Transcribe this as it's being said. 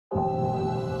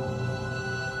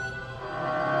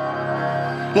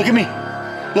Look at me.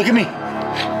 Look at me.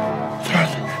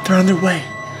 They're on their way.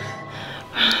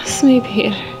 Promise me,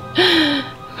 Peter.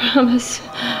 Promise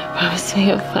me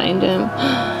you'll find him.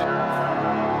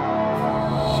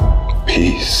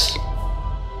 Peace.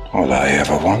 All I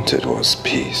ever wanted was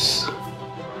peace.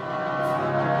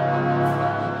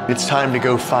 It's time to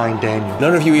go find Daniel.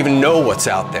 None of you even know what's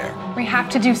out there. We have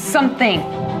to do something.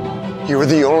 You're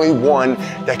the only one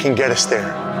that can get us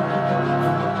there.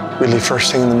 We leave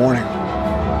first thing in the morning.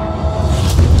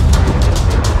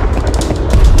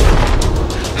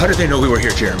 How did they know we were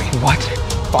here, Jeremy? What?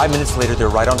 5 minutes later, they're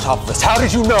right on top of us. How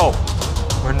did you know?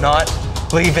 We're not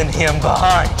leaving him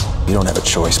behind. You don't have a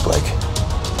choice, Blake.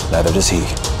 Neither does he.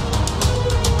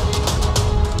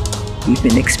 We've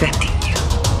been expecting you.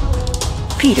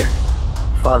 Peter,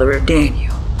 father of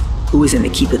Daniel, who was in the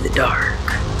Keep of the Dark.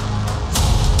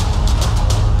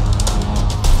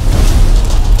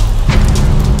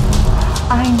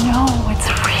 I know what's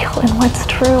real and what's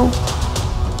true.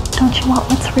 Don't you want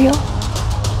what's real?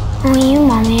 Only you,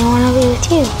 Mommy. I want to be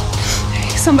with you.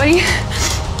 Somebody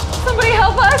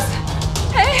help us!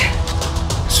 Hey!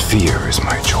 His fear is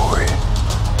my joy.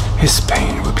 His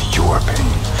pain will be your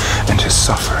pain, and his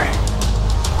suffering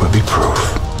will be proof.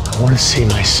 I want to see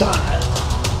my son.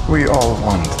 We all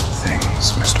want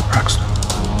things, Mr. Braxton.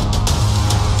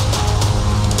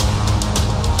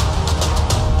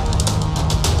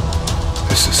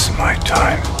 This is my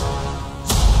time.